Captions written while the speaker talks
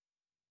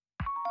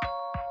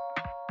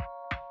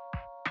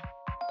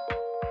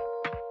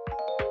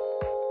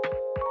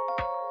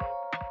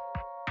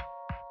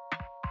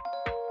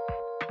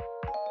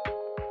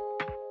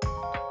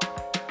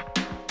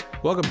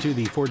Welcome to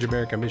the Forge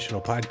America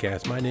Missional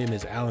Podcast. My name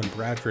is Alan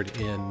Bradford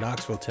in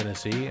Knoxville,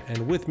 Tennessee,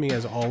 and with me,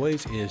 as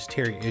always, is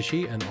Terry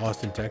Ishii in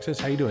Austin, Texas.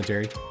 How you doing,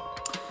 Terry?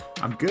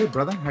 I'm good,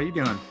 brother. How you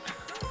doing?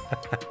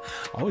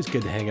 Always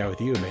good to hang out with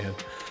you, man.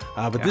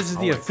 This is always.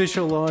 the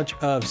official launch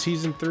of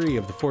Season 3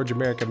 of the Forge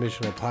America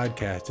Missional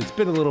Podcast. It's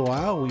been a little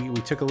while.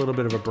 We took a little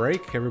bit of a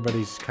break.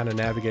 Everybody's kind of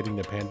navigating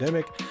the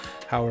pandemic,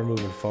 how we're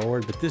moving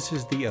forward. But this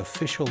is the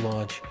official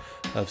launch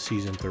of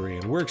Season 3,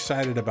 and we're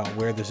excited about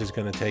where this is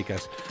going to take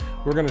us.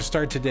 We're going to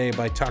start today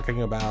by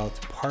talking about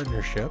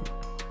partnership.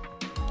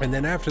 And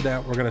then after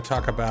that, we're going to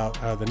talk about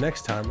the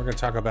next time, we're going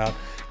to talk about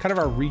kind of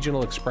our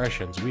regional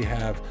expressions. We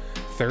have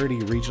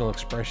 30 regional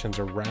expressions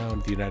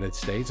around the United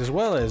States, as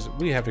well as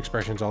we have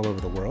expressions all over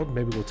the world.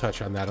 Maybe we'll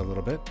touch on that a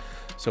little bit.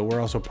 So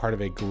we're also part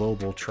of a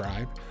global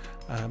tribe.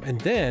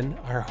 And then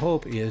our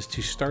hope is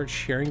to start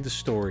sharing the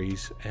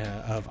stories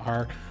of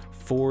our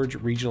Forge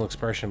regional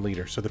expression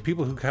leaders. So the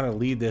people who kind of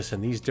lead this in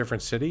these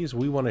different cities,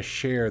 we want to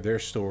share their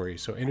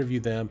stories. So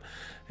interview them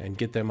and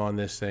get them on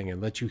this thing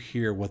and let you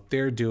hear what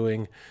they're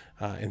doing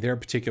in their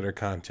particular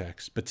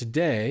context. But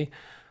today,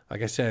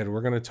 like I said,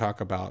 we're going to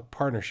talk about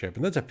partnership,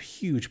 and that's a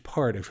huge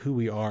part of who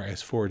we are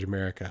as Forge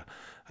America.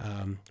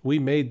 We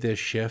made this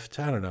shift,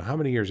 I don't know, how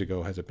many years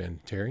ago has it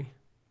been, Terry?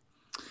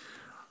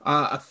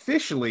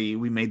 Officially,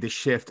 we made the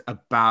shift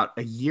about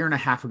a year and a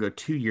half ago,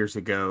 2 years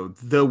ago,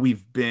 though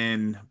we've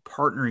been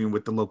partnering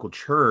with the local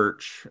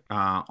church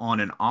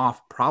on and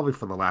off probably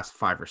for the last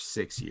 5 or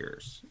 6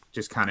 years,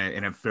 just kind of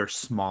in a very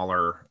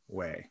smaller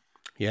way.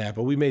 Yeah,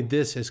 but we made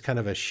this as kind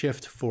of a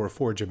shift for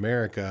Forge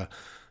America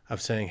of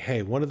saying,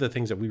 hey, one of the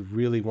things that we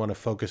really want to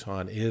focus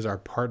on is our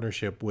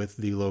partnership with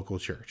the local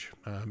church.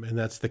 And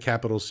that's the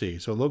capital C.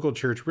 So local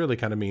church really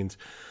kind of means,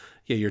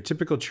 yeah, your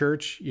typical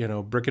church,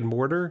 brick and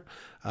mortar,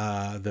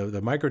 the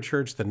micro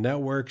church, the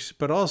networks,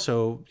 but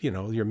also,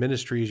 your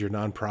ministries, your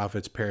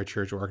nonprofits,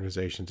 parachurch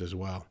organizations as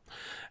well.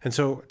 And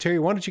so, Terry,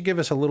 why don't you give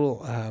us a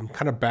little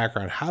kind of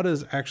background? How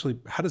does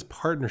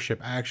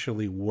partnership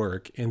actually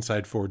work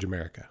inside Forge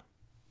America?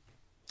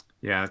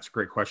 Yeah, that's a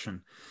great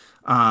question.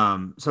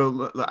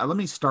 Let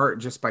me start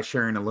just by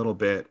sharing a little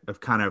bit of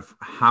kind of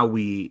how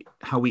we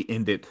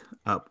ended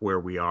up where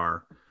we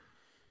are.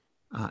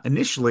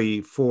 Initially,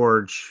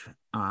 Forge,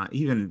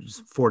 even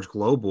Forge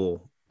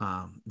Global,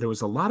 there was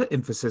a lot of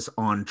emphasis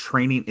on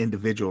training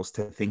individuals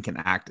to think and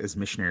act as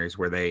missionaries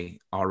where they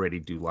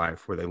already do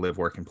life, where they live,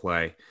 work, and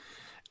play.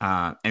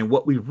 And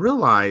what we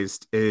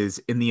realized is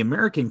in the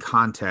American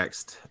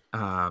context,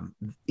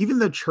 even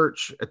though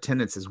church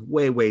attendance is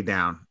way, way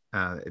down,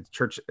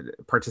 church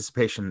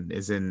participation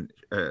is in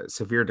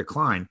severe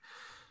decline,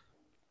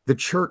 the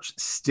church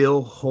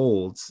still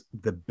holds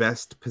the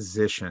best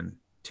position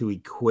to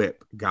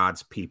equip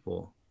God's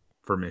people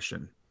for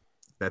mission.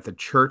 That the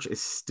church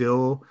is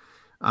still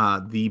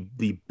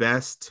the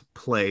best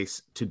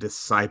place to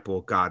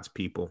disciple God's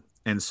people.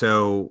 And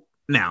so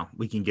now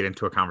we can get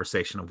into a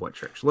conversation of what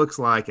church looks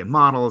like and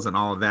models and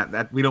all of that.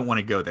 That we don't want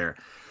to go there.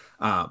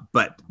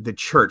 But the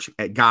church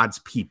at God's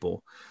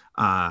people,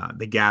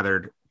 the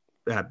gathered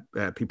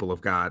people of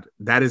God,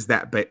 that is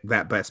that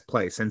best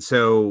place. And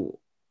so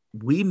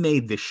we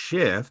made the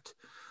shift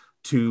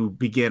to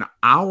begin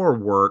our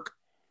work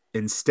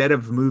instead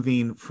of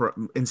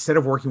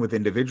working with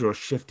individuals,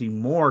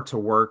 shifting more to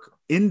work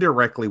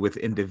indirectly with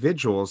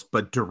individuals,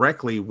 but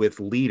directly with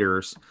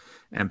leaders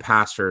and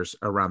pastors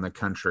around the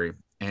country.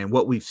 And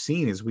what we've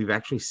seen is we've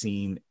actually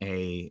seen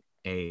a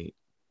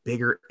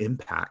bigger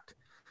impact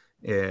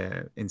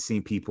in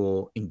seeing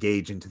people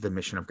engage into the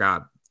mission of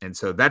God. And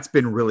so that's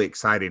been really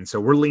exciting.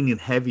 So we're leaning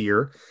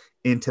heavier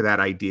into that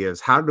idea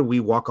is how do we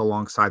walk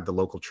alongside the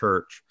local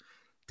church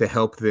to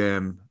help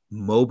them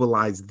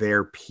mobilize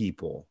their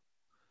people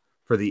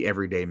for the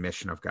everyday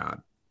mission of God?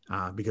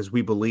 Because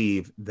we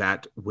believe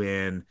that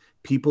when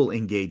people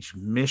engage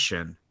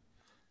mission,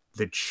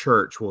 the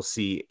church will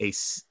see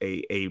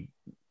a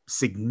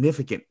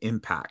significant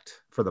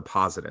impact for the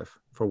positive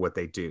for what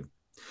they do.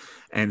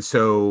 And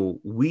so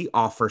we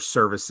offer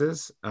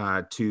services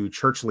to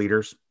church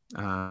leaders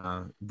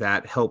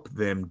that help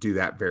them do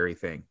that very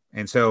thing.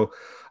 And so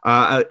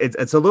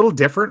it's a little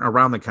different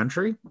around the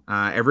country.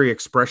 Every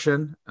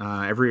expression,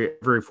 every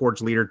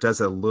Forge leader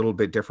does a little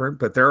bit different,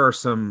 but there are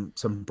some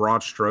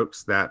broad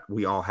strokes that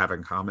we all have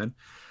in common.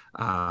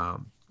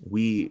 Our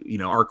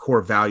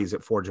core values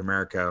at Forge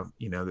America,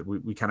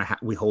 that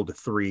we hold to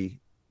three,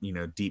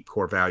 deep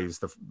core values.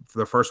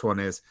 The first one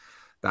is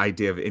the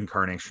idea of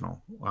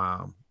incarnational.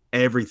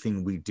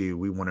 Everything we do,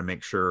 we want to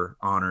make sure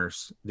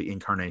honors the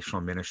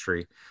incarnational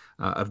ministry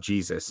of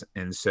Jesus.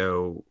 And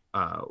so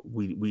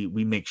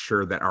we make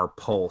sure that our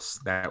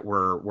pulse, that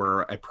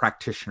we're a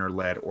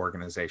practitioner-led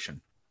organization.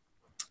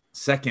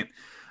 Second,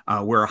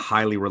 we're a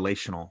highly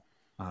relational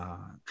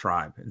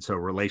tribe. And so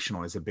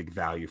relational is a big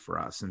value for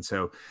us. And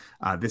so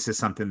this is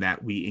something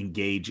that we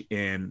engage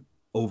in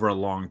over a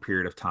long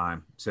period of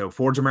time. So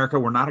Forge America,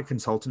 we're not a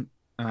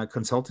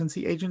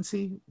consultancy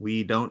agency.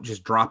 We don't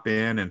just drop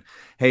in and,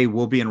 hey,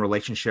 we'll be in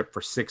relationship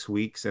for 6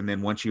 weeks. And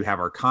then once you have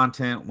our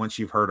content, once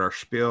you've heard our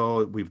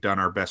spiel, we've done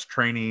our best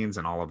trainings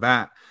and all of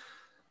that,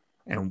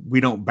 and we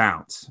don't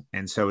bounce.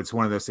 And so it's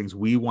one of those things.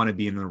 We want to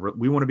be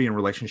in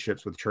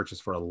relationships with churches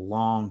for a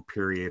long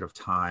period of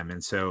time.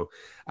 And so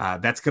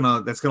that's gonna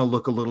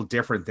look a little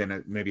different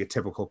than maybe a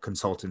typical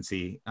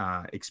consultancy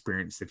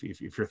experience if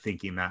you're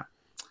thinking that.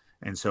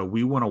 And so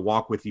we want to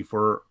walk with you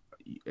for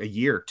a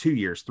year, 2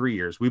 years, 3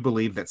 years. We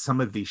believe that some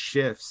of these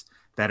shifts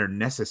that are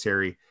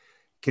necessary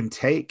can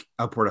take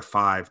upward of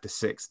 5 to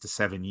 6 to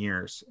 7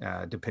 years,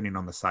 depending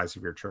on the size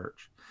of your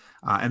church.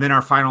 And then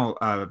our final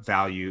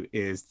value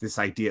is this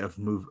idea of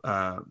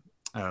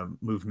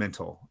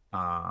movemental,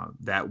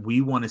 that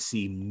we want to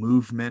see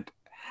movement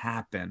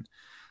happen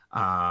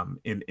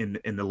in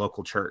the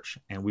local church.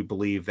 And we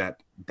believe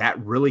that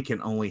really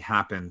can only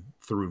happen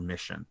through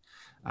mission.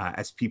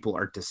 As people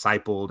are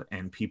discipled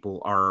and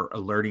people are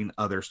alerting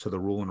others to the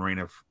rule and reign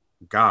of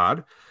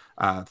God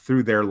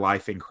through their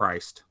life in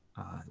Christ,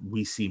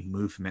 we see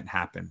movement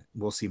happen.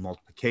 We'll see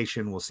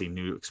multiplication. We'll see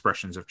new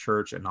expressions of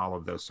church and all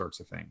of those sorts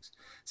of things.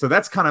 So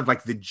that's kind of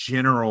like the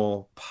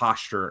general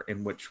posture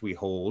in which we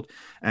hold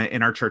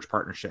in our church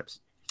partnerships.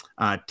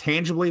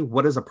 Tangibly,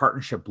 what does a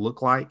partnership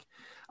look like?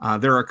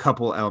 There are a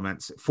couple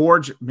elements.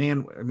 Forge,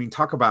 man, I mean,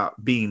 talk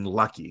about being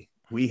lucky.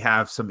 We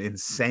have some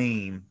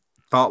insane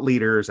thought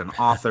leaders and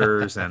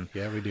authors, and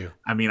yeah, we do.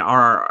 I mean,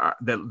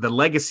 the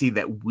legacy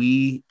that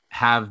we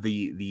have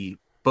the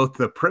both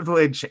the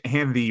privilege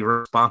and the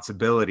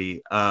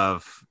responsibility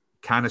of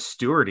kind of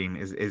stewarding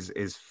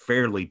is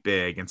fairly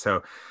big. And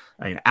so,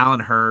 I mean,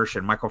 Alan Hirsch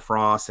and Michael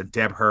Frost and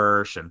Deb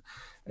Hirsch and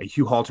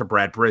Hugh Halter,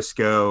 Brad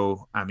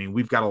Briscoe. I mean,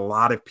 we've got a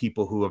lot of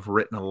people who have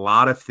written a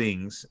lot of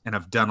things and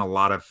have done a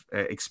lot of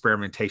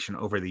experimentation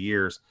over the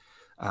years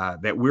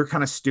that we're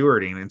kind of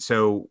stewarding. And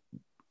so,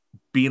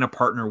 being a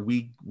partner,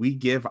 we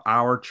give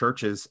our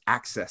churches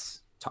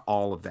access to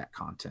all of that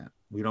content.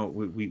 We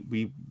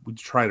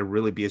try to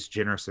really be as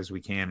generous as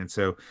we can. And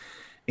so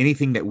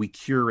anything that we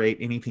curate,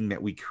 anything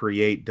that we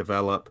create,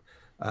 develop,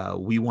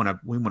 we want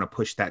to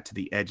push that to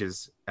the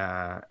edges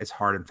as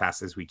hard and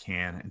fast as we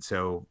can. And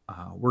so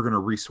we're going to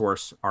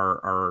resource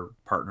our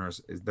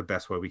partners is the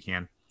best way we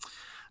can.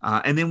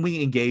 And then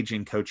we engage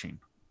in coaching.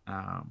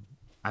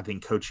 I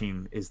think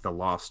coaching is the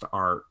lost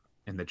art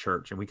in the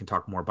church, and we can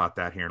talk more about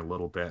that here in a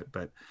little bit.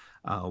 But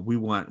we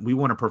want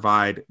to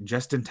provide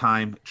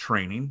just-in-time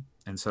training,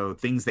 and so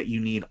things that you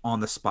need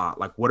on the spot.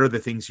 Like, what are the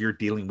things you're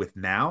dealing with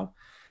now?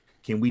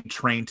 Can we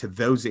train to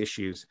those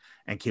issues,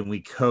 and can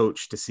we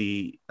coach to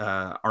see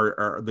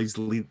are these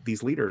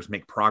leaders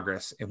make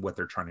progress in what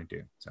they're trying to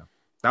do? So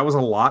that was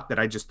a lot that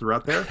I just threw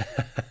out there.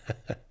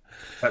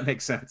 That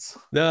makes sense.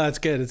 No, that's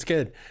good. It's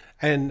good.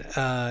 And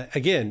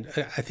again,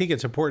 I think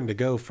it's important to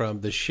go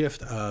from the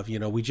shift of,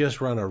 we just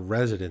run a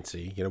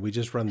residency, we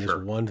just run this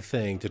one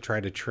thing to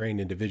try to train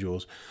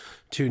individuals,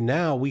 to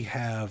now we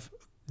have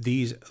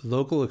these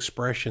local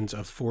expressions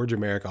of Forge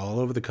America all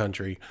over the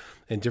country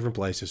in different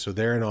places. So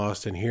they're in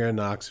Austin, here in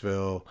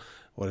Knoxville.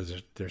 What is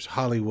it? There's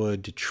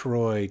Hollywood,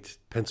 Detroit,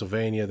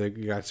 Pennsylvania.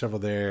 You got several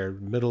there.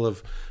 Middle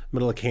of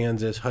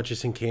Kansas,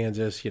 Hutchinson,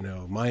 Kansas.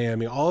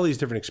 Miami. All these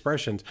different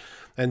expressions,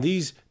 and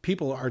these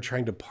people are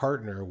trying to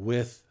partner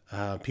with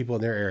people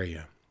in their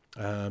area,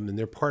 and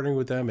they're partnering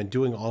with them and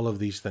doing all of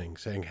these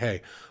things, saying,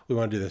 "Hey, we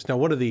want to do this." Now,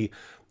 one of the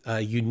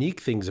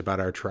unique things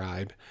about our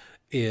tribe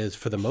is,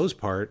 for the most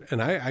part,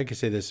 and I can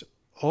say this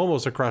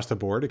almost across the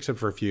board, except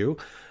for a few.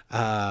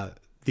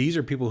 These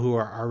are people who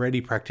are already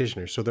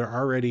practitioners. So they're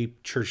already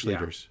church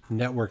leaders,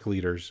 network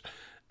leaders.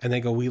 And they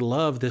go, we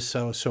love this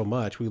so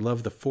much. We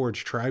love the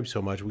Forge tribe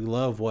so much. We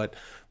love what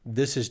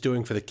this is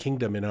doing for the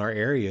kingdom in our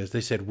areas.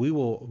 They said, we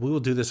will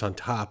do this on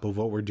top of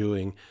what we're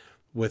doing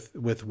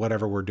with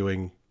whatever we're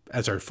doing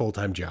as our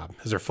full-time job,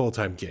 as our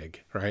full-time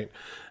gig, right?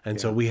 And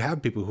so we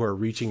have people who are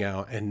reaching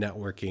out and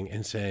networking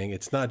and saying,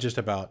 it's not just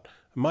about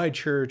my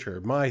church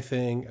or my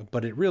thing,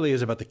 but it really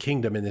is about the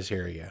kingdom in this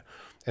area.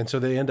 And so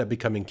they end up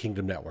becoming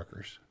kingdom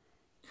networkers.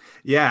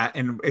 Yeah,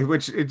 and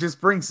it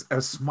just brings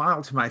a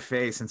smile to my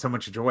face and so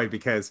much joy,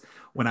 because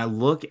when I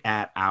look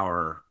at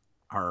our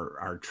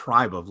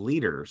tribe of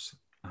leaders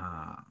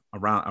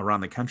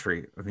around the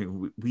country, I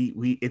mean,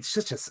 we it's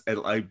just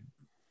a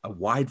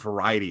wide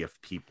variety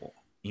of people.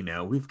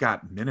 We've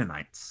got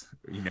Mennonites,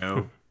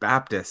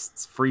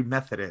 Baptists, Free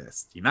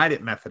Methodists,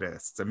 United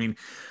Methodists. I mean,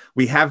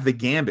 we have the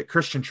Gambit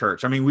Christian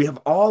Church. I mean, we have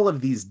all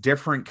of these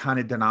different kind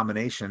of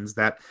denominations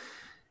that,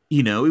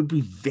 it would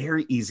be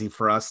very easy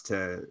for us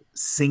to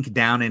sink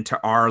down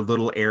into our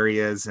little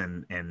areas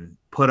and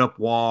put up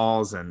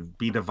walls and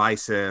be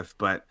divisive.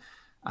 But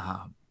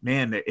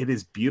man, it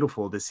is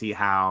beautiful to see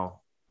how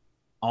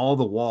all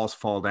the walls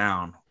fall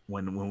down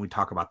when we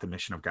talk about the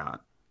mission of God.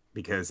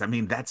 Because, I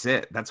mean, that's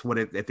it. That's what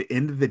at the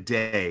end of the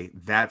day,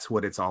 that's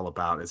what it's all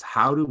about, is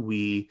how do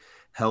we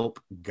help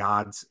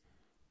God's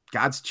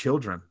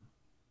children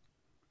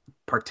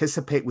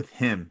participate with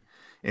him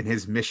in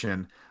his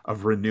mission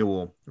of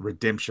renewal,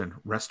 redemption,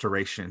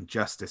 restoration,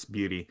 justice,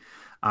 beauty.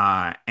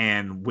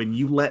 And when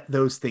you let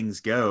those things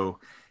go,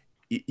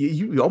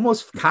 you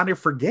almost kind of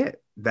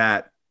forget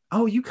that,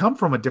 oh, you come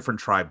from a different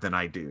tribe than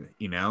I do,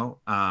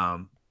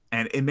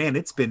 and man,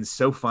 it's been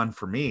so fun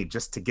for me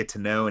just to get to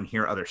know and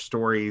hear other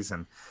stories.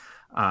 And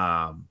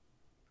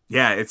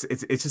yeah, it's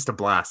just a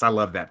blast. I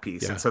love that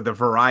piece. Yeah. And so the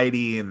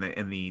variety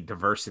and the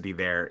diversity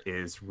there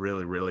is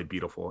really, really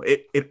beautiful.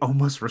 It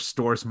almost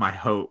restores my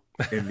hope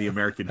in the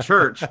American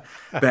church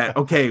that,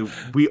 okay,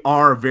 we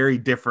are very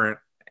different,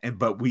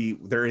 but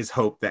there is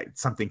hope that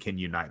something can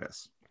unite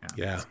us.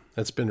 Yeah,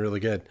 that's been really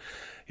good.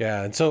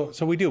 Yeah, and so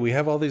we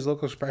have all these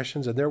local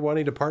expressions, and they're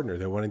wanting to partner,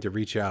 they're wanting to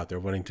reach out, they're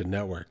wanting to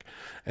network,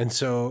 and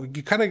so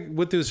you kind of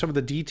went through some of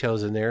the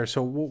details in there.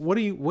 So what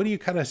do you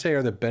kind of say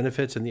are the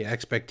benefits and the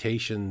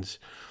expectations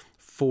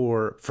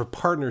for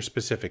partners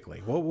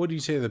specifically? What do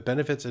you say are the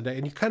benefits?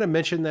 And you kind of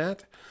mentioned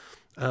that.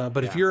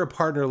 But if you're a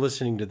partner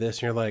listening to this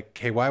and you're like,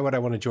 hey, why would I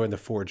want to join the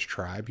Forge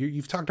tribe?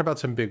 You've talked about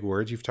some big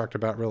words. You've talked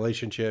about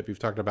relationship. You've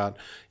talked about,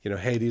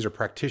 hey, these are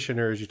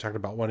practitioners. You talked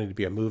about wanting to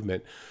be a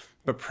movement.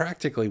 But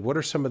practically, what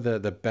are some of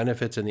the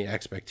benefits and the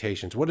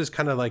expectations? What is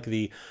kind of like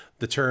the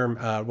term,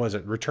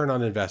 return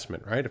on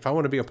investment, right? If I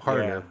want to be a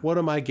partner, what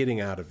am I getting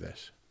out of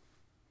this?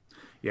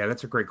 Yeah,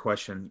 that's a great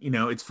question.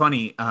 It's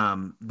funny.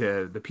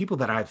 The people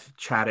that I've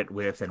chatted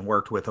with and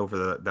worked with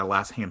over the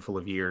last handful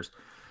of years,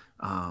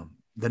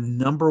 the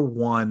number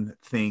one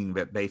thing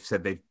that they've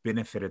said they've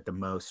benefited the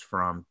most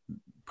from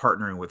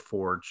partnering with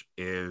Forge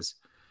is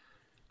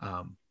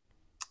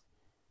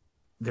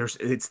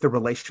it's the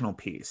relational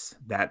piece,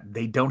 that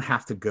they don't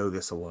have to go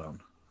this alone.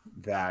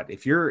 That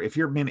if you're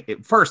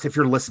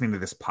listening to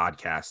this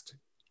podcast,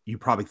 you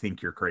probably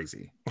think you're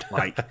crazy.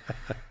 Like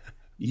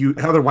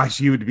otherwise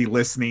you would be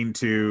listening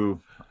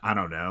to, I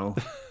don't know,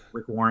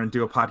 Rick Warren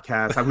do a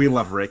podcast. We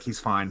love Rick, he's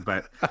fine,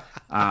 but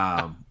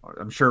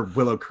I'm sure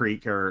Willow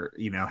Creek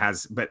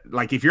but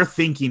like, if you're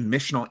thinking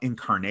missional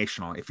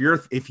incarnational,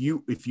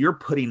 if you're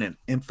putting an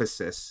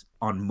emphasis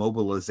on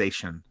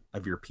mobilization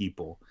of your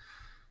people,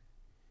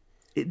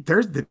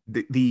 there's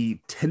the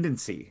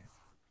tendency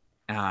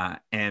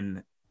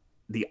and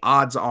the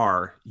odds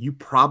are you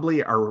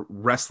probably are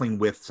wrestling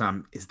with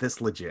is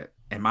this legit?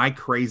 Am I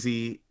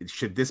crazy?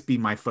 Should this be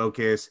my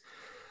focus?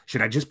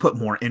 Should I just put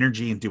more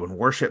energy in doing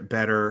worship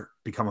better,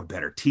 become a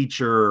better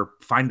teacher,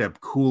 find a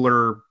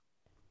cooler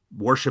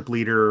worship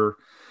leader,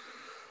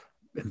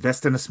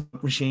 invest in a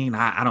smoke machine?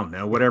 I don't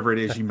know, whatever it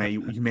is you may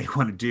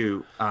want to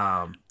do.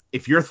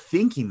 If you're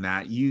thinking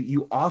that,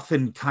 you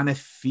often kind of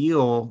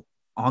feel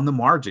on the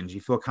margins, you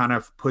feel kind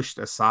of pushed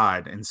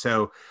aside. And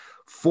so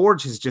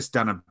Forge has just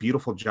done a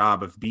beautiful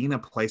job of being a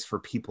place for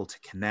people to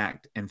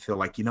connect and feel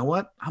like, you know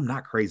what, I'm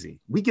not crazy.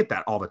 We get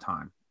that all the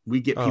time. We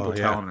get people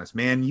telling us,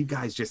 man, you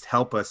guys just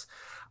help us.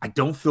 I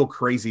don't feel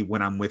crazy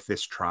when I'm with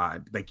this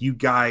tribe. Like, you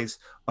guys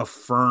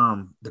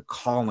affirm the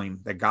calling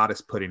that God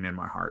is putting in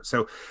my heart.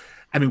 So,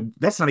 I mean,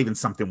 that's not even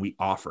something we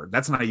offer.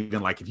 That's not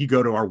even like, if you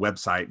go to our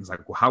website and it's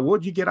like, well, how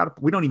would you get out of,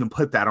 we don't even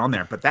put that on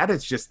there, but that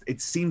is just,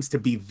 it seems to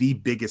be the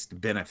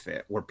biggest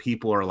benefit, where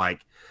people are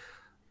like,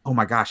 oh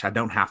my gosh, I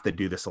don't have to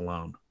do this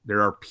alone.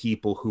 There are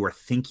people who are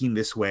thinking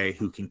this way,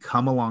 who can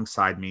come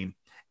alongside me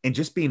and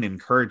just be an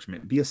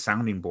encouragement, be a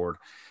sounding board,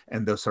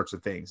 and those sorts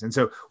of things. And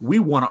so we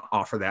want to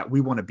offer that.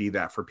 We want to be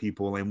that for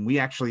people. And we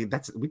actually,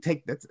 that's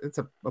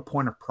a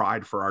point of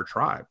pride for our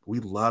tribe. We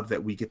love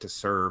that we get to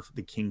serve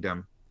the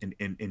kingdom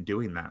in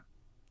doing that.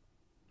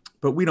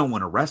 But we don't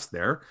want to rest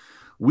there.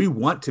 We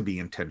want to be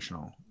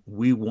intentional.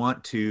 We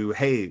want to,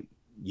 hey,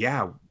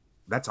 yeah,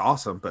 that's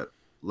awesome, but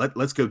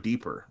let's go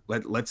deeper.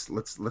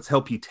 Let's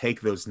help you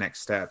take those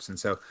next steps. And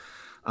so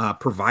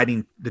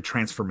providing the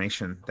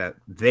transformation that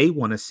they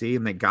want to see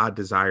and that God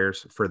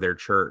desires for their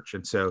church.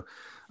 And so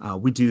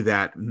we do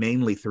that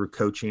mainly through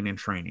coaching and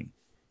training.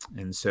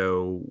 And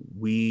so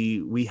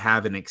we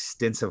have an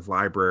extensive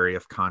library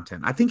of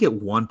content. I think at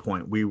one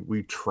point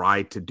we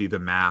tried to do the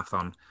math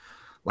on,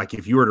 like,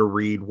 if you were to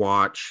read,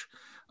 watch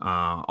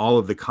all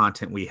of the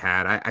content we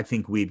had, I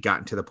think we'd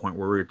gotten to the point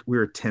where we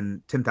were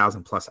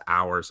 10,000 plus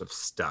hours of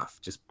stuff,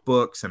 just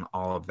books and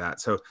all of that.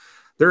 So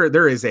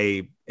there is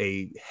a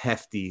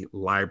hefty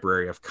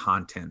library of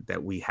content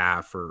that we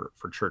have for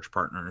church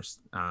partners.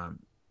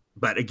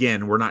 But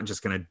again, we're not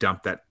just going to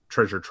dump that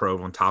treasure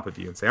trove on top of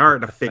you and say, all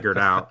right, I figured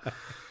it out.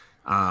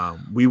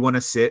 We want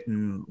to sit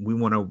and we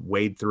want to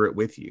wade through it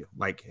with you.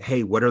 Like,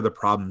 hey, what are the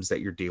problems that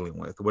you're dealing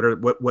with?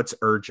 What's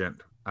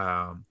urgent?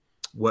 How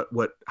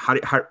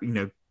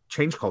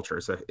change culture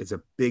is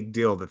a big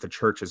deal that the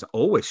church has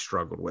always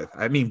struggled with.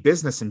 I mean,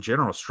 business in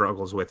general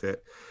struggles with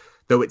it,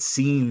 though it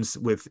seems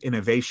with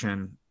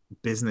innovation,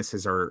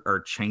 businesses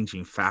are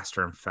changing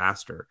faster and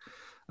faster.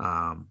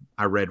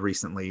 I read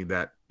recently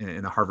that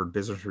in the Harvard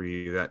Business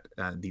Review that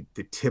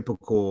the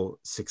typical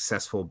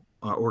successful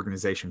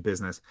organization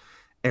business,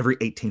 every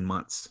 18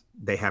 months,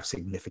 they have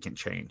significant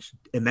change.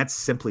 And that's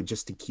simply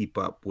just to keep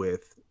up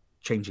with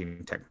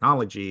changing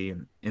technology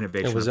and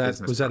innovation.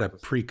 And was that a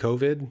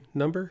pre-COVID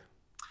number?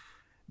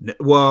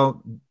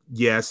 Well,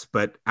 yes,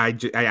 but I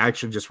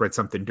actually just read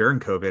something during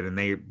COVID, and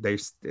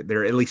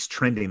they're at least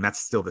trending. That's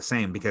still the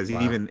same, because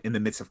even in the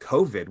midst of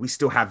COVID, we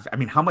still have, I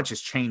mean, how much has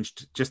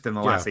changed just in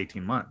the last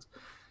 18 months?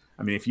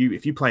 I mean, if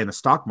you play in the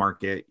stock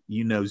market,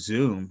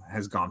 Zoom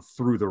has gone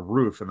through the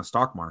roof in the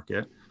stock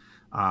market.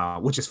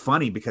 which is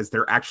funny because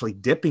they're actually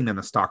dipping in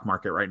the stock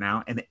market right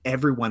now. And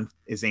everyone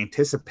is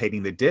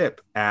anticipating the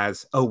dip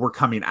as, oh, we're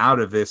coming out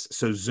of this,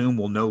 so Zoom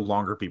will no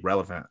longer be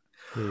relevant.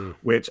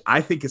 Which I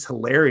think is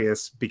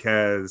hilarious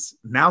because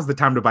now's the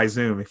time to buy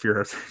Zoom. If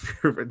you're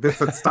this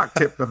is a stock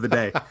tip of the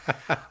day.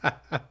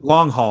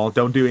 Long haul,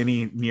 don't do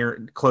any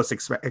near close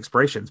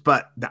expirations.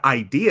 But the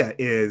idea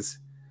is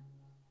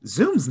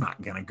Zoom's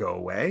not going to go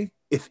away.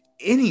 If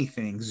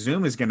anything,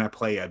 Zoom is going to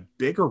play a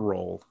bigger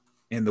role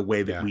in the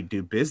way that we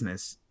do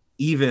business,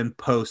 even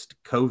post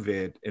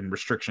COVID and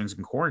restrictions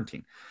and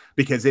quarantine,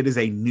 because it is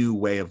a new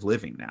way of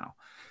living now.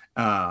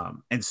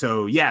 And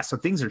so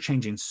things are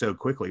changing so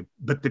quickly,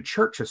 but the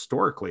church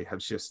historically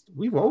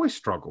we've always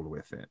struggled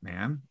with it,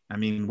 man. I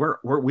mean,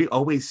 we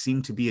always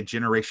seem to be a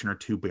generation or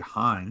two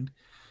behind.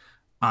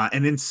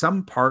 And in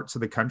some parts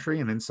of the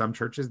country and in some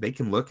churches, they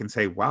can look and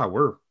say,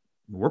 wow,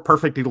 we're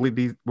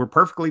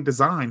perfectly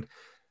designed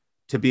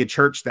to be a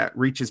church that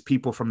reaches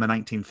people from the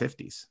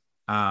 1950s.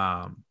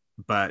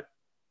 But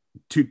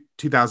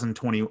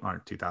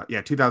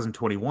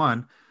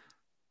 2021,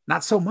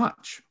 not so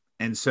much.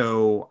 And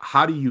so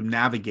how do you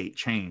navigate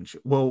change?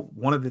 Well,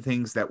 one of the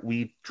things that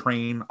we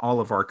train all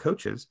of our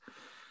coaches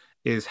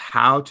is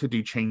how to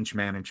do change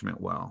management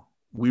well.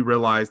 We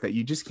realize that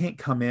you just can't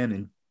come in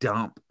and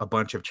dump a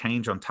bunch of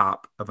change on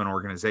top of an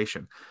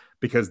organization,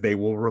 because they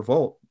will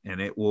revolt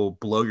and it will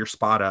blow your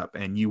spot up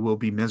and you will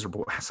be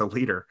miserable as a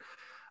leader.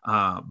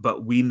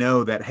 But we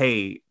know that,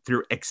 hey,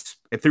 through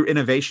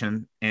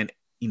innovation, and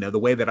the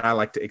way that I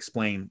like to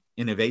explain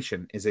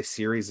innovation is a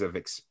series of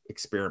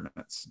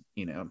experiments.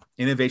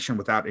 Innovation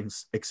without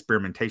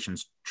experimentation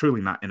is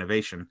truly not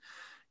innovation.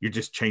 You're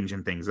just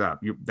changing things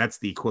up. That's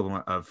the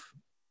equivalent of,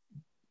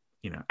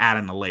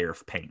 adding a layer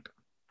of paint.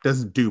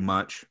 Doesn't do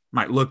much,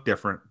 might look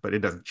different, but it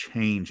doesn't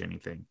change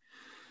anything.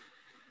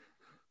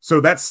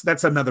 So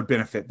that's another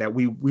benefit that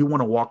we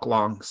want to walk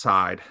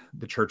alongside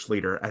the church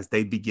leader as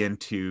they begin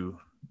to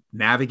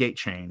navigate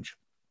change.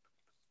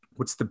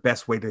 What's the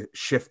best way to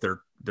shift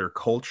their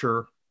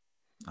culture,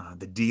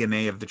 the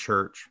DNA of the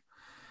church,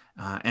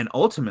 and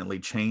ultimately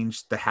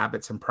change the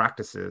habits and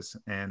practices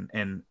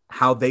and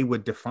how they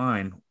would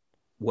define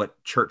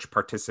what church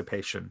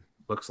participation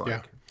looks like.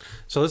 Yeah.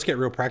 So let's get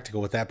real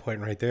practical with that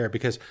point right there,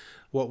 because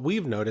what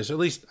we've noticed, at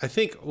least I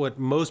think what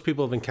most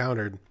people have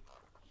encountered,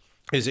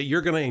 is that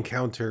you're going to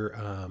encounter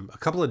a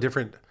couple of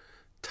different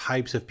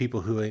types of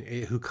people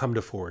who come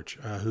to Forge,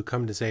 who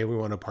come to say, we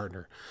want to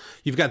partner.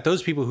 You've got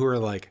those people who are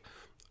like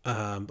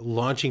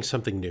launching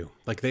something new.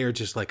 Like they are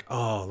just like,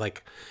 oh,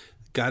 like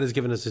God has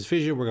given us this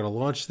vision. We're going to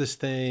launch this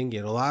thing.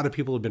 A lot of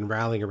people have been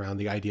rallying around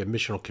the idea of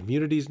missional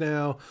communities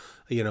now.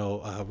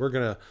 We're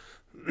going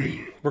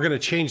to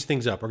change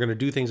things up. We're going to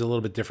do things a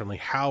little bit differently,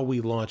 how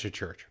we launch a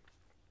church.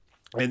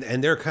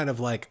 And they're kind of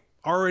like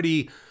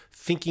already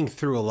thinking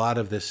through a lot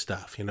of this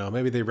stuff.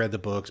 Maybe they read the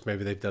books,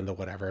 maybe they've done the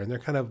whatever, and they're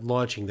kind of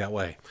launching that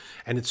way.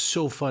 And it's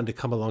so fun to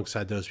come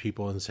alongside those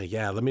people and say,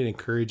 yeah, let me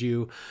encourage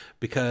you,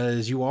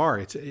 because you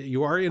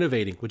are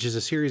innovating, which is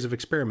a series of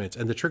experiments.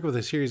 And the trick with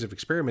a series of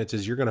experiments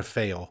is you're going to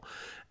fail.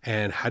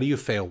 And how do you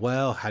fail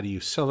well? How do you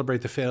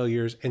celebrate the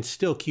failures and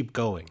still keep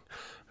going?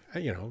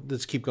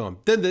 Let's keep going.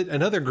 Then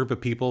another group of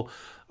people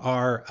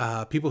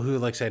are people who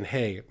like saying,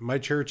 hey, my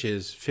church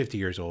is 50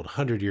 years old,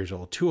 100 years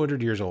old,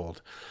 200 years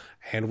old.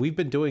 And we've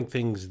been doing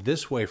things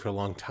this way for a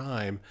long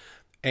time.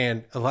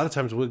 And a lot of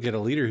times we'll get a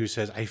leader who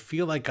says, I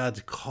feel like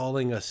God's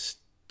calling us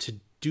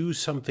to do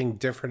something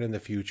different in the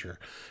future.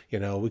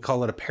 We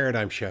call it a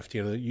paradigm shift.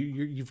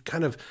 You've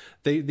kind of,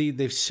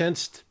 they've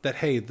sensed that,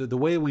 hey, the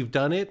way we've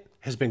done it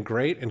has been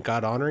great and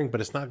God honoring,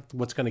 but it's not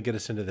what's going to get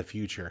us into the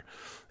future.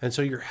 And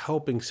so you're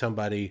helping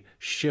somebody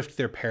shift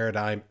their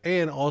paradigm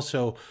and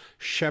also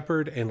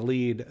shepherd and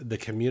lead the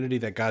community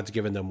that God's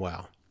given them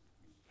well.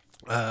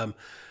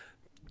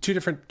 Two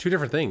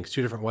different things,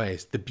 two different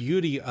ways. The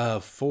beauty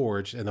of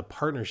Forge and the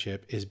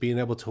partnership is being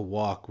able to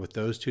walk with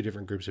those two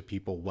different groups of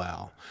people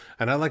well.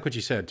 And I like what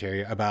you said,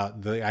 Terry,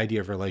 about the idea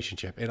of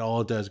relationship. It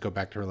all does go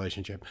back to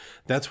relationship.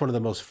 That's one of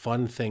the most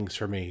fun things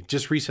for me.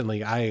 Just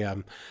recently, I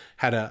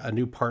had a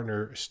new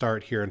partner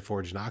start here in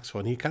Forge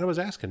Knoxville, and he kind of was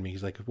asking me,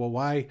 he's like, well,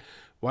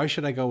 why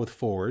should I go with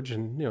Forge?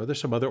 And, there's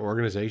some other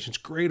organizations,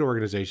 great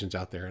organizations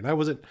out there. And I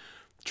wasn't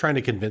trying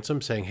to convince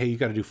them, saying, hey, you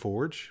got to do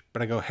Forge.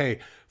 But I go, hey,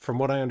 from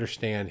what I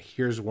understand,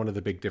 here's one of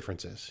the big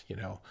differences,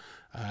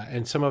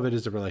 and some of it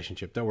is the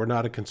relationship, that we're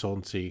not a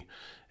consultancy.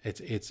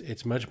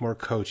 It's much more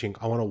coaching.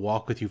 I want to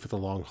walk with you for the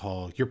long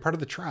haul. You're part of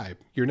the tribe.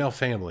 You're now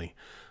family.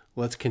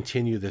 Let's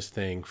continue this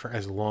thing for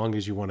as long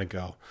as you want to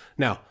go.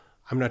 Now,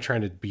 I'm not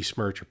trying to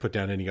besmirch or put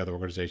down any other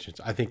organizations.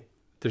 I think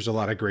there's a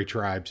lot of great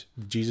tribes.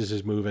 Jesus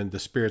is moving, the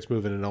Spirit's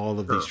moving in all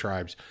of these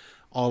tribes.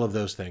 All of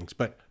those things.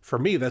 But for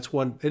me, that's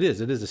one, it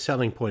is a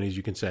selling point, as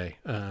you can say.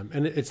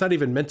 And it's not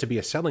even meant to be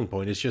a selling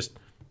point. It's just,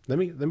 let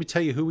me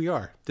tell you who we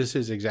are. This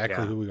is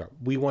exactly who we are.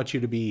 We want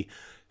you to be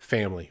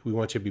family. We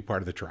want you to be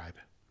part of the tribe.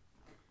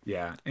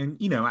 Yeah.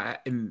 And,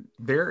 and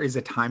there is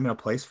a time and a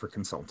place for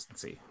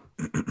consultancy.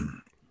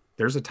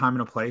 There's a time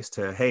and a place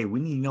to, hey,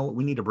 we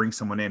need to bring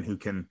someone in who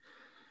can,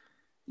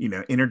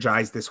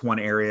 energize this one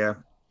area.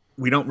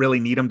 We don't really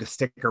need them to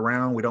stick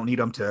around. We don't need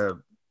them to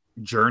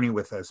journey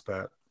with us,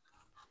 but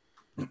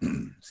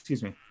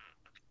excuse me,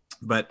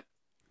 but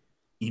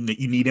you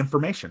need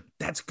information.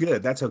 That's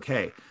good. That's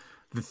okay.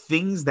 The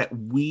things that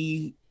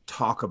we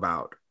talk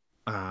about,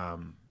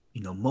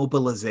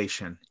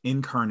 mobilization,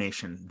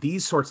 incarnation,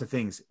 these sorts of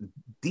things,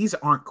 these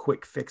aren't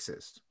quick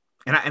fixes.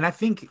 And I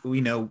think,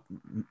 looking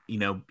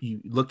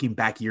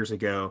back years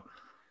ago,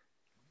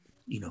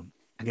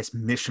 I guess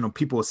missional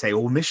people will say,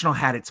 well, missional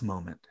had its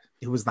moment.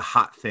 It was the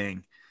hot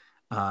thing.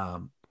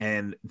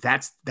 And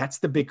that's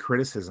the big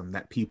criticism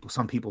that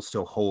some people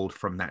still hold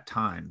from that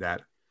time,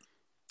 that,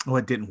 oh,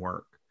 it didn't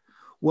work.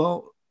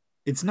 Well,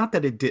 it's not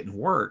that it didn't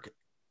work.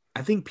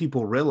 I think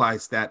people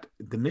realize that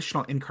the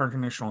missional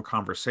incarnational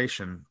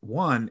conversation,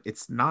 one,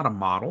 it's not a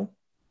model,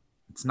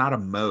 it's not a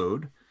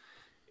mode,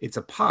 it's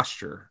a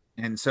posture.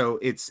 And so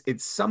it's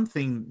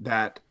something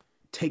that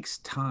takes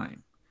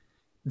time.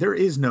 There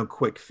is no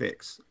quick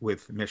fix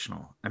with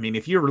missional. I mean,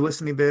 if you're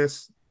listening to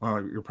this,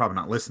 well, you're probably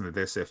not listening to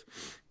this if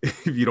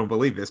you don't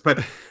believe this,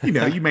 but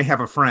you may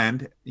have a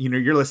friend,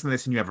 you're listening to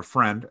this and you have a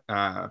friend,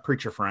 a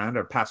preacher friend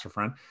or pastor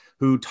friend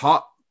who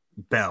taught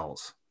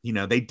bells.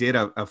 They did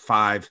a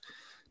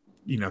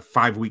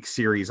 5-week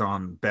series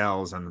on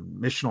bells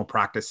and missional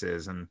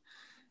practices. And,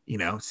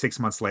 6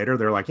 months later,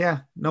 they're like, yeah,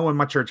 no one in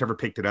my church ever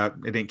picked it up.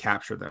 It didn't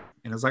capture them.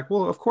 And it's like,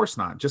 well, of course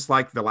not. Just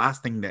like the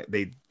last thing that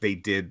they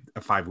did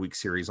a 5-week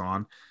series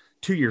on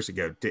 2 years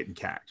ago didn't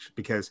catch,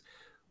 because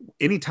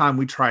anytime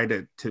we try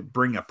to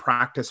bring a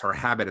practice or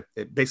habit,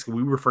 basically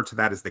we refer to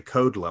that as the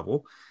code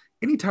level.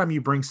 Anytime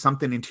you bring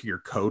something into your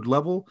code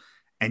level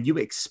and you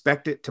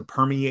expect it to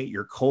permeate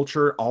your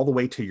culture all the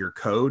way to your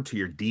code, to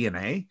your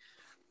DNA,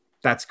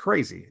 that's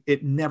crazy.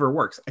 It never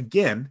works.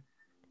 Again,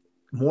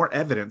 more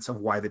evidence of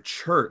why the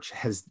church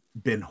has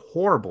been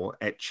horrible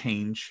at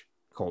change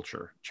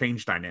culture,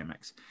 change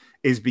dynamics,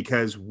 is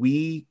because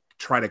we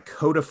try to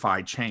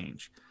codify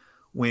change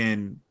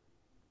when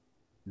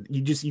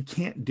you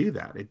can't do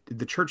that.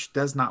 The church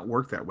does not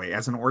work that way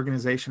as an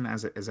organization,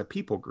 as a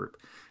people group.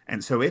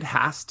 And so it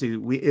has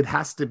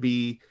to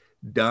be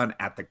done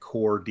at the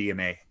core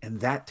DNA,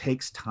 and that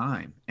takes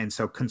time. And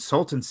so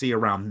consultancy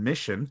around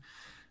mission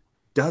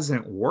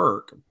doesn't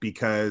work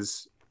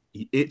because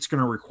it's going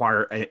to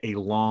require a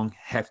long,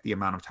 hefty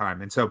amount of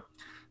time. And so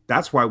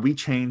that's why we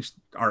changed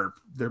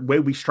the way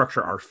we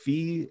structure our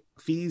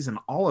fees and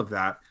all of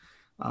that.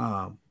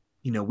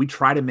 We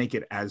try to make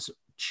it as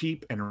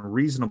cheap and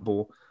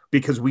reasonable,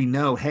 because we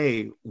know,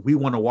 hey, we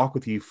want to walk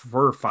with you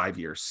for 5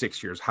 years,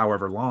 6 years,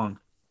 however long,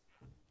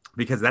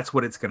 because that's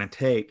what it's going to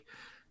take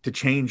to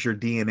change your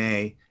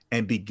DNA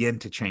and begin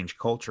to change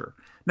culture.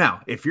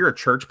 Now, if you're a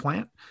church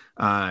plant,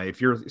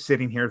 if you're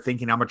sitting here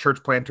thinking I'm a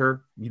church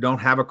planter, you don't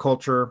have a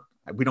culture,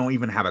 we don't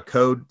even have a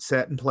code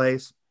set in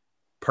place,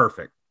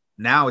 perfect.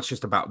 Now it's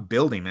just about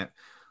building it.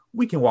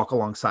 We can walk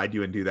alongside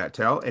you and do that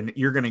too, and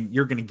you're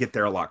gonna get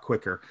there a lot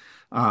quicker.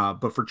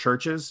 But for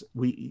churches,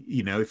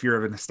 if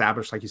you're an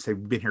established, like you say,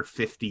 we've been here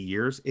 50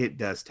 years, it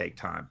does take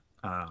time.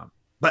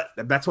 But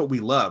that's what we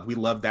love. We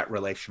love that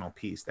relational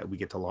piece that we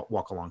get to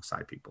walk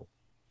alongside people.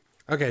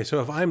 Okay,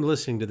 so if I'm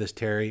listening to this,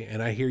 Terry,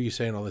 and I hear you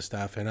saying all this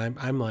stuff, and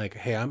I'm like,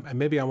 hey,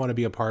 maybe I want to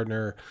be a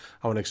partner,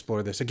 I want to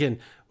explore this. Again,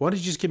 why don't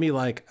you just give me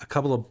like a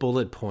couple of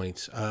bullet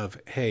points of,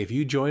 hey, if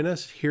you join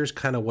us, here's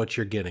kind of what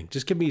you're getting.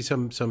 Just give me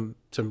some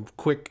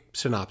quick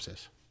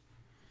synopsis.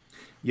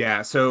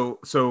 Yeah, so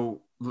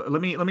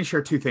let me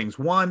share two things.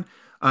 One,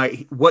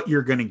 what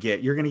you're going to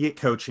get. You're going to get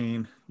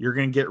coaching. You're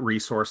going to get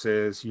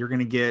resources. You're going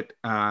to get,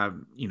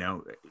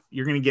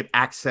 you're going to get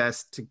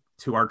access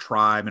to our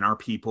tribe and our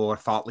people, our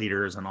thought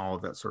leaders, and all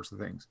of that sorts of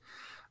things.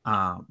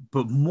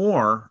 But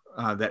more,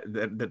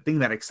 the thing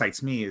that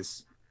excites me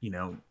is,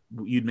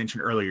 you'd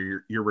mentioned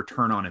earlier your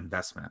return on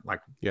investment.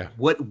 Like, yeah,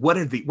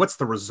 what's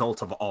the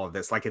result of all of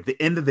this? Like, at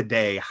the end of the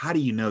day, how do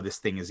you know this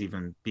thing is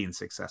even being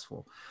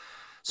successful?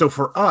 So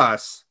for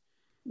us,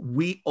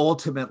 we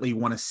ultimately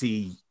want to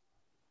see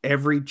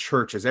every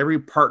church, as every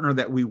partner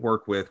that we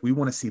work with, we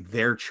want to see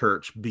their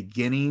church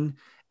beginning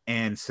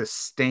and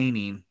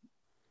sustaining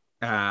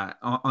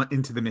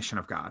into the mission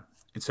of God.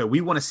 And so we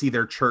want to see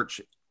their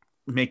church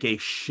make a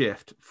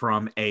shift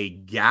from a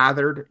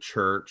gathered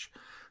church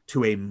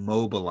to a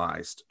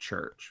mobilized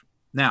church.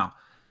 Now,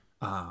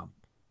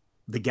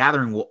 the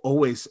gathering will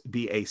always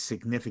be a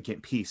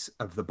significant piece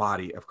of the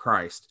body of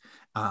Christ.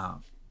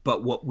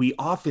 But what we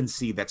often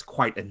see that's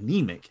quite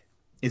anemic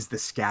is the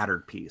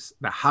scattered piece.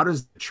 Now, how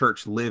does the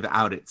church live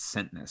out its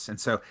sentness? And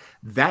so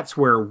that's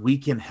where we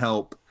can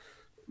help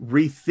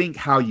rethink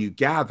how you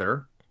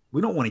gather.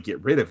 We don't want to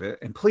get rid of it.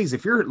 And please,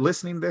 if you're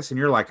listening to this and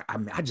you're like,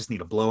 I just need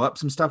to blow up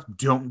some stuff,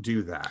 don't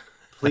do that.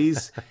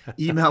 Please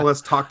email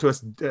us, talk to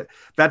us.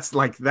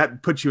 That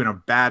puts you in a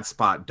bad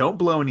spot. Don't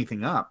blow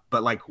anything up.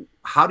 But like,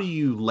 how do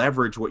you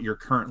leverage what you're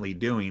currently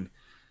doing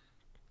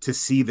to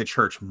see the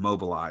church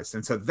mobilized?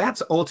 And so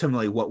that's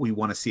ultimately what we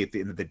want to see at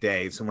the end of the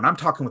day. So when I'm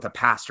talking with a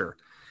pastor,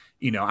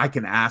 I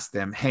can ask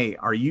them, hey,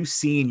 are you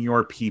seeing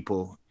your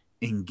people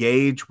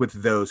engage with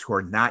those who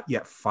are not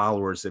yet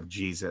followers of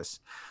Jesus?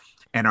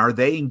 And are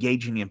they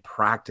engaging in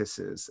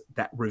practices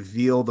that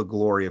reveal the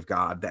glory of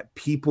God, that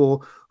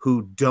people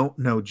who don't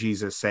know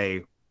Jesus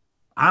say,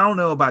 I don't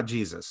know about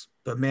Jesus,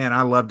 but man,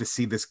 I love to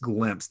see this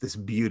glimpse, this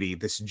beauty,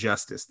 this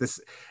justice.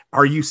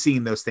 Are you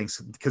seeing those things?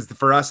 Because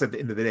for us at the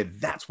end of the day,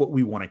 that's what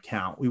we want to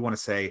count. We want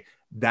to say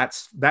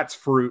that's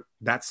fruit,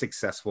 that's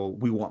successful.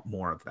 We want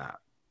more of that.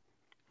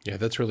 Yeah,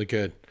 that's really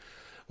good.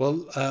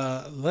 Well,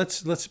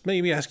 let's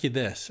maybe ask you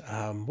this.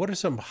 What are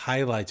some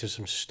highlights or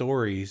some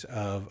stories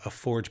of a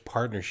Forge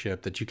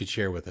partnership that you could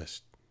share with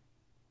us?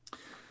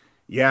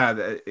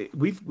 Yeah,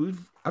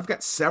 I've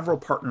got several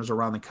partners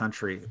around the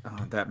country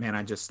that, man,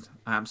 I just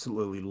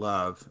absolutely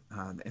love,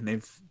 and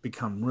they've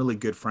become really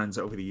good friends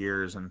over the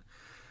years. And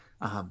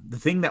the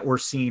thing that we're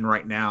seeing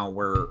right now,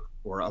 where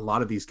a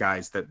lot of these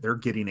guys that they're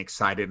getting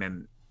excited,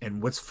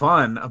 and what's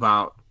fun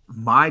about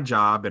my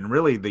job and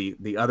really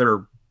the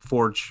other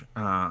Forge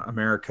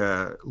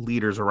America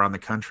leaders around the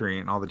country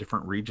and all the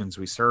different regions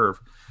we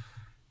serve,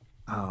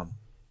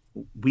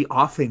 we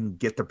often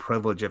get the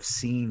privilege of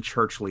seeing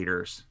church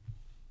leaders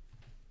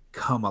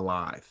come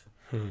alive.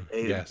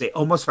 Yes. They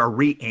almost are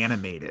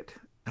reanimated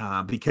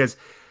because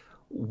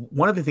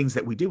one of the things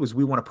that we do is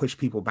we want to push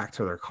people back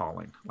to their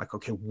calling. Like,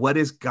 okay, what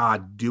is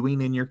God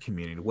doing in your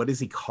community? What is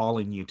he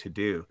calling you to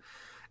do?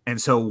 And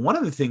so one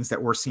of the things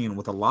that we're seeing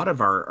with a lot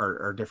of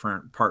our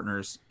different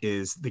partners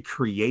is the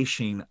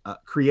creation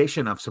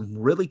of some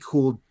really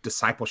cool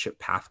discipleship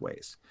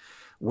pathways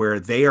where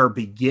they are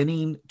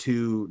beginning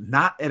to,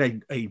 not at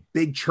a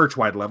big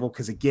church-wide level,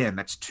 because again,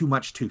 that's too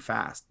much too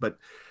fast, but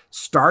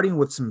starting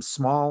with some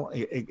small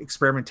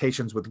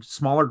experimentations with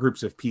smaller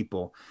groups of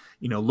people,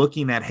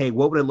 looking at, hey,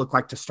 what would it look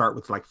like to start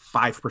with like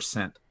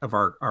 5% of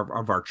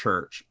our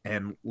church,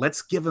 and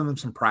let's give them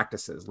some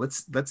practices.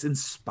 Let's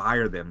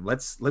inspire them.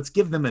 Let's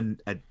give them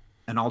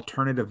an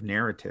alternative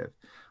narrative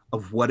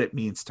of what it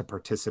means to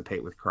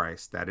participate with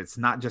Christ. That it's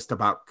not just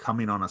about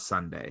coming on a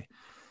Sunday.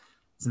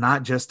 It's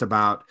not just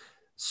about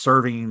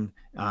serving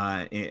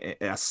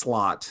a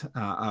slot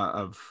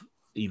of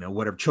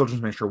whatever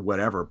children's ministry or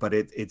whatever, but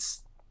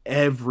it's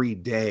every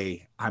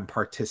day I'm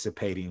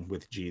participating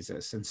with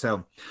Jesus. And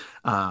so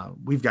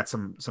we've got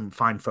some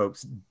fine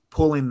folks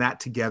pulling that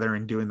together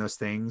and doing those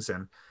things.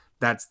 And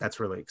that's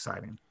really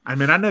exciting. I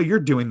mean, I know you're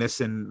doing this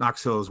in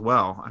Knoxville as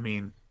well. I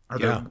mean,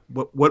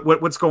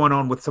 what's going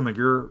on with some of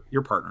your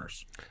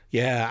partners?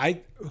 Yeah.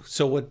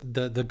 So what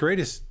the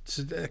greatest,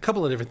 a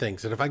couple of different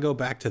things. And if I go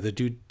back to the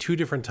two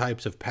different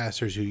types of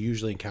pastors who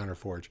usually encounter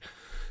Forge.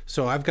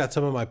 So I've got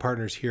some of my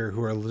partners here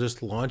who are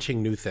just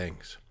launching new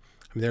things.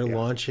 I mean, they're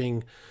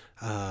launching,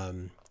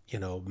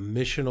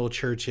 missional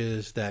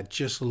churches that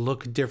just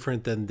look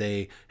different than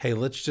hey,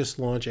 let's just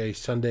launch a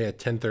Sunday at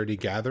 10:30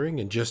 gathering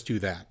and just do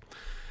that.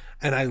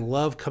 And I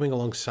love coming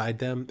alongside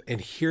them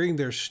and hearing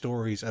their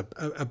stories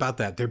about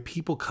that. They're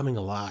people coming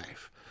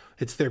alive.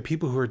 It's their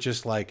people who are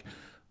just like,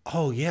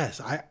 oh yes,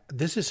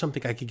 this is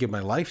something I could give my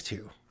life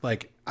to.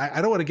 Like,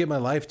 I don't want to give my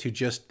life to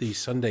just the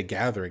Sunday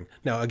gathering.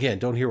 Now, again,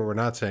 don't hear what we're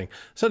not saying.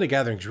 Sunday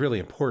gathering is really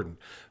important,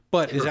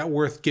 but Is that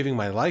worth giving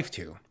my life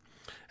to?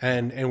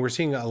 And we're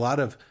seeing a lot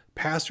of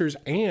pastors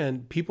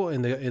and people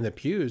in the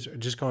pews are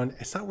just going,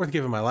 it's not worth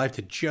giving my life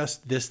to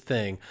just this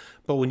thing.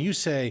 But when you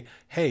say,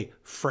 hey,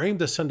 frame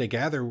the Sunday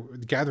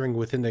gathering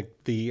within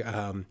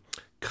the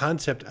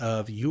concept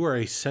of you are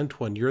a sent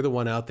one, you're the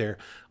one out there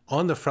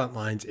on the front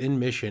lines in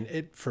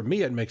mission, for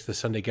me, it makes the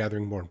Sunday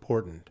gathering more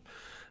important.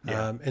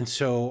 Yeah. And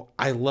so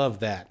I love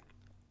that.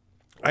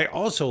 I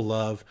also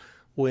love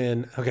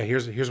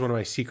here's one of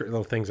my secret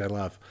little things I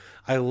love.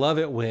 I love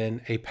it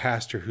when a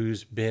pastor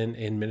who's been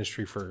in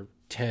ministry for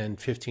 10,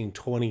 15,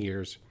 20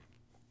 years,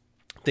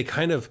 they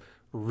kind of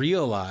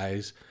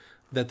realize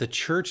that the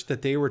church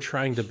that they were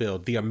trying to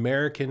build, the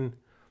American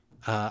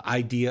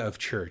idea of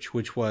church,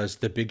 which was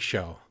the big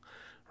show,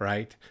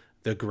 right?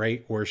 The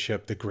great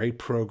worship, the great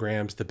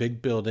programs, the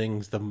big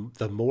buildings,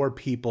 the more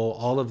people,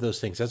 all of those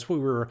things. That's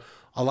what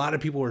a lot of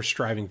people were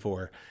striving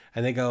for.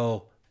 And they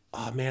go,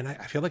 oh man,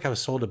 I feel like I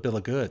was sold a bill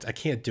of goods. I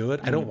can't do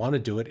it. I don't want to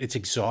do it. It's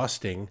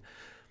exhausting.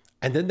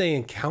 And then they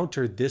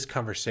encountered this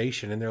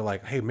conversation and they're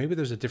like, hey, maybe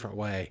there's a different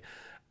way.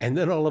 And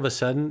then all of a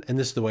sudden, and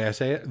this is the way I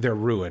say it, they're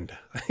ruined.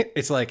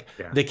 It's like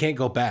they can't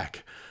go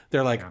back.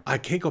 They're like, I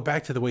can't go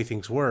back to the way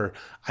things were.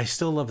 I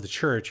still love the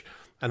church.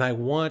 And I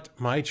want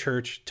my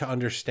church to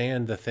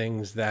understand the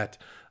things that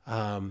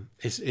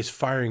is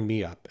firing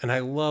me up. And I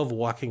love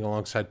walking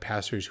alongside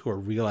pastors who are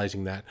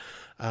realizing that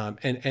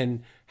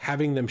and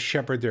having them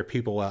shepherd their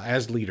people well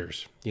as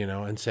leaders,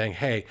 and saying,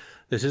 hey,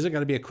 this isn't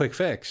going to be a quick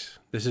fix.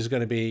 This is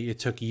going to be, it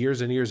took years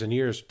and years and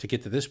years to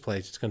get to this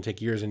place. It's going to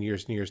take years and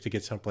years and years to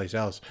get someplace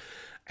else.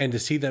 And to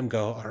see them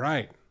go, all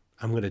right,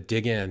 I'm going to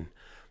dig in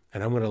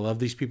and I'm going to love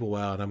these people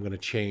well and I'm going to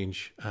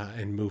change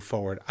and move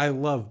forward. I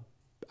love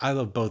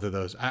both of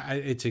those.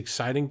 It's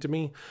exciting to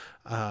me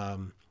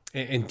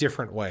in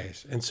different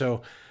ways. And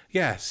so,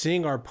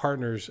 seeing our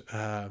partners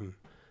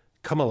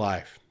come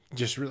alive,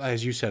 just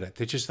as you said it,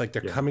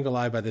 they're coming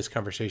alive by this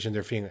conversation.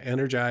 They're feeling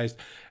energized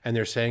and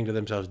they're saying to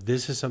themselves,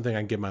 this is something I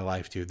can give my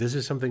life to. This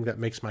is something that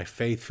makes my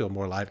faith feel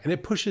more alive. And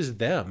it pushes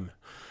them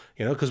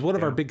because one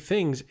of our big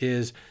things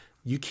is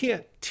you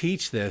can't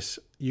teach this.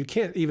 You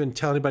can't even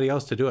tell anybody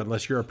else to do it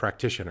unless you're a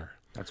practitioner.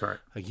 That's right.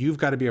 Like, you've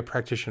got to be a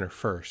practitioner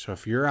first. So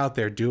if you're out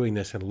there doing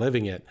this and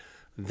living it,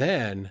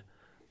 then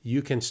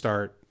you can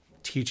start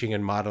teaching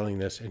and modeling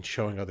this and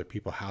showing other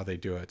people how they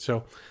do it.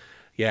 So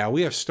yeah,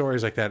 we have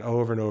stories like that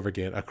over and over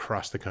again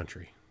across the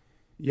country.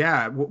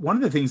 Yeah. One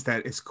of the things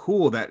that is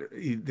cool, that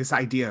this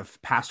idea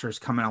of pastors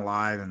coming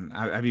alive, and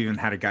I've even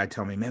had a guy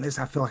tell me, man,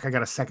 I feel like I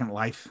got a second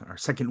life or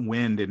second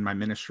wind in my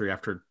ministry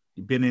after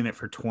been in it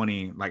for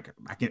 20. Like,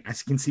 I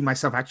can see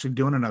myself actually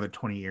doing another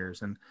 20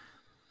 years. And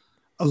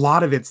a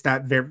lot of it's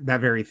that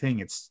very thing.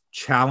 It's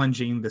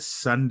challenging the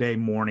Sunday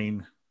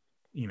morning,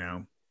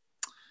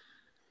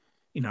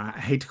 I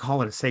hate to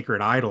call it a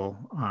sacred idol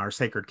or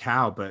sacred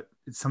cow, but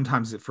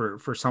sometimes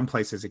for some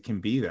places it can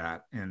be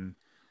that. And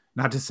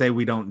not to say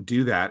we don't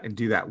do that and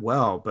do that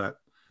well, but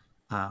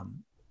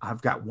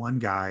I've got one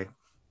guy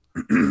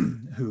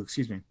who,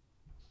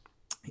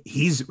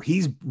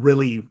 he's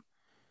really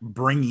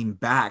bringing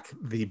back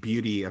the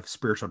beauty of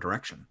spiritual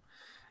direction.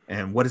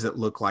 And what does it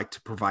look like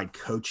to provide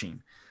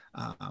coaching?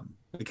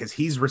 Because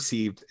he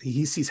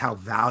sees how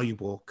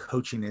valuable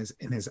coaching is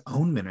in his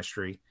own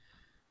ministry.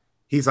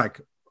 He's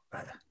like,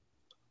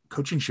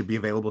 coaching should be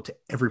available to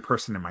every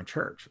person in my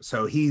church.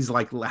 So he's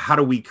like, how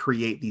do we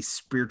create these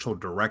spiritual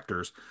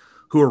directors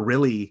who are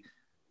really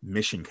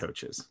mission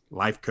coaches,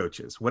 life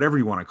coaches, whatever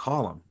you want to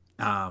call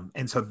them?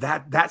 And so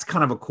that's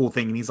kind of a cool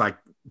thing. And he's like,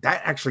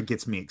 that actually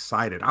gets me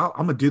excited. I'm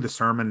going to do the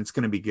sermon. It's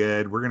going to be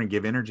good. We're going to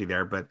give energy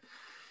there, but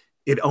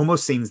it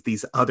almost seems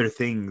these other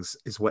things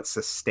is what's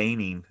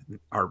sustaining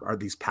are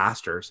these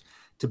pastors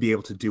to be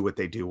able to do what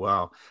they do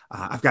well.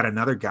 I've got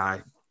another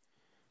guy.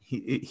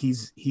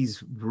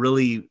 He's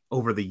really,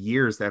 over the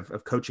years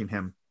of coaching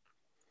him,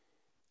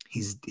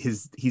 he's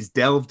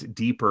delved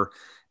deeper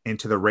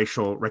into the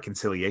racial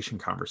reconciliation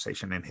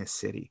conversation in his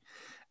city.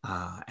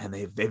 And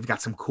they've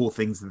got some cool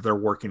things that they're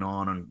working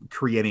on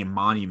creating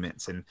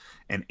monuments and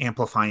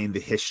amplifying the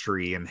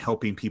history and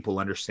helping people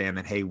understand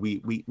that, hey,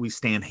 we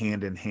stand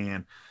hand in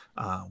hand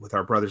with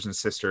our brothers and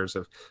sisters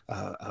of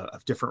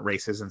different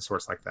races and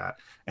sorts like that.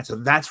 And so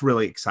that's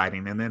really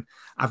exciting. And then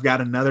I've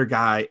got another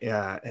guy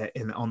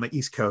on the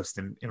East Coast,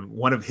 and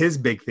one of his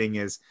big thing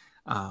is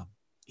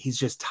he's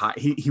just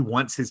he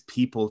wants his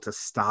people to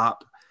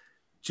stop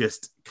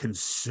just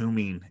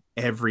consuming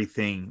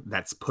everything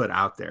that's put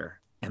out there.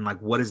 And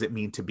like, what does it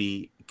mean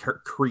to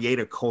create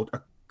a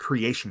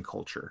creation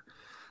culture?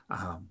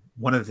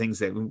 One of the things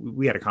that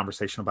we had a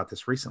conversation about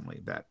this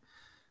recently, that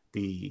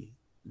the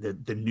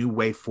new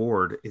way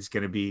forward is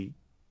going to be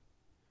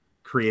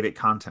created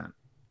content.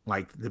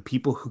 Like, the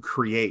people who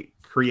create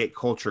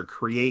culture,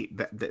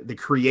 the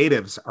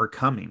creatives are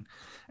coming.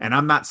 And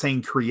I'm not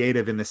saying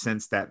creative in the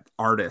sense that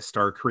artist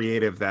or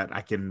creative that I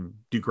can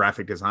do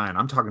graphic design.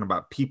 I'm talking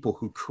about people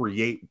who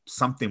create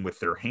something with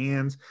their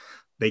hands.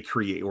 They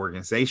create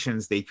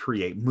organizations, they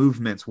create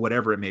movements,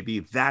 whatever it may be.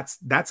 That's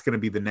going to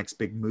be the next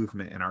big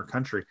movement in our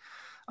country.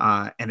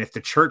 And if the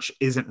church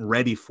isn't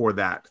ready for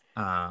that,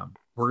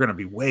 we're going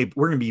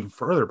to be even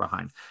further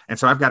behind. And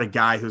so I've got a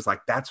guy who's like,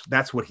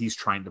 that's what he's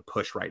trying to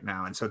push right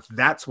now. And so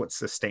that's what's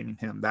sustaining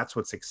him. That's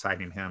what's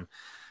exciting him.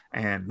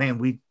 And man,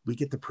 we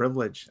get the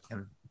privilege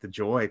and the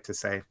joy to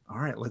say, all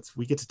right,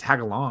 we get to tag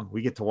along.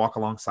 We get to walk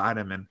alongside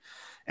him.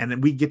 And then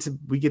we get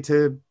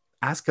to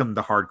ask him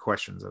the hard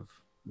questions of,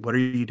 what are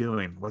you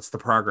doing? What's the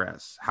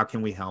progress? How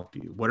can we help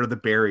you? What are the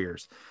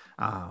barriers?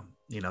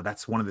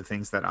 That's one of the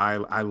things that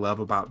I love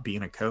about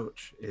being a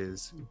coach,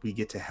 is we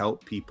get to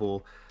help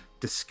people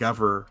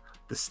discover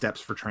the steps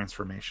for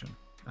transformation.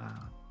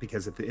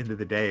 Because at the end of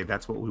the day,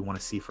 that's what we want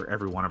to see for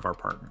every one of our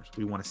partners.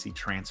 We want to see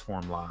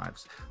transformed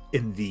lives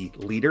in the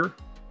leader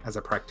as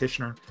a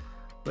practitioner,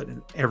 but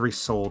in every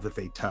soul that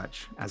they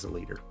touch as a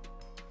leader.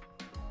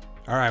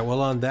 All right. Well,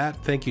 on that,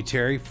 thank you,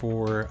 Terry,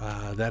 for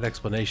that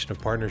explanation of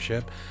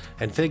partnership.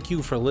 And thank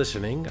you for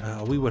listening.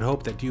 We would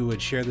hope that you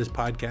would share this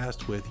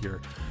podcast with your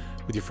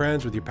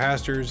friends, with your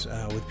pastors,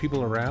 with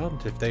people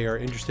around. If they are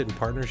interested in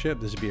partnership,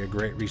 this would be a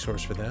great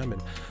resource for them.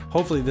 And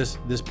hopefully this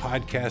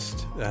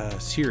podcast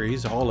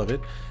series, all of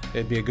it,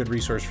 it'd be a good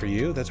resource for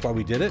you. That's why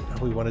we did it.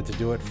 We wanted to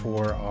do it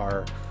for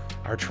our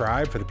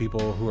tribe, for the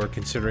people who are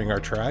considering our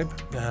tribe.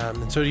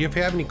 And so if you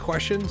have any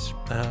questions,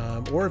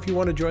 or if you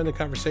want to join the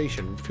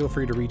conversation, feel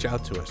free to reach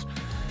out to us.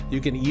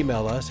 You can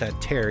email us at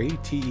Terry,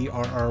 Terry,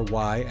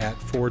 at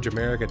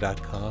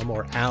forgeamerica.com,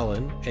 or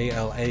Alan,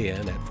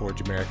 Alan, at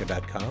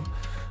forgeamerica.com.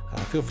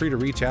 Feel free to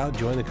reach out,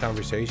 join the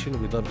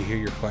conversation. We'd love to hear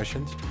your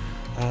questions.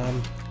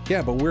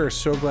 But we're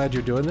so glad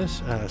you're doing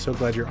this. So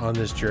glad you're on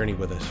this journey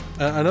with us.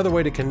 Another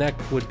way to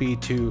connect would be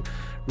to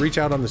reach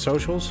out on the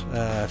socials.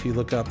 If you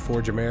look up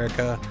Forge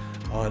America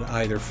on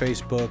either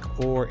Facebook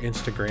or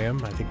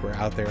Instagram, I think we're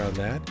out there on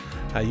that.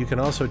 You can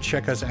also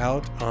check us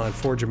out on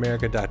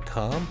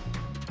forgeamerica.com.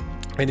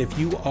 And if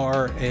you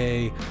are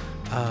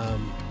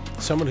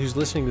someone who's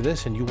listening to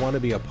this and you want to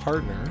be a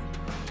partner,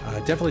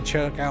 definitely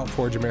check out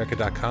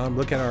forgeamerica.com.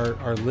 Look at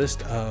our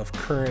list of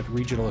current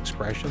regional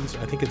expressions.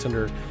 I think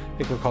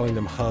we're calling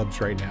them hubs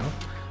right now.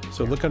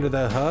 So look under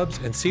the hubs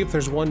and see if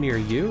there's one near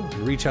you.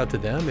 Reach out to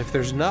them. If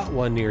there's not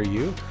one near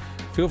you,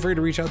 feel free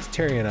to reach out to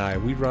Terry and I.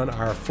 We run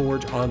our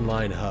Forge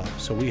Online Hub.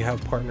 So we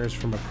have partners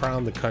from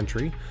around the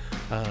country,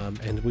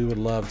 and we would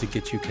love to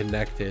get you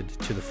connected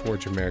to the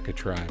Forge America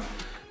tribe.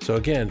 So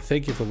again,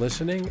 thank you for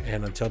listening,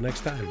 and until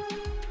next time.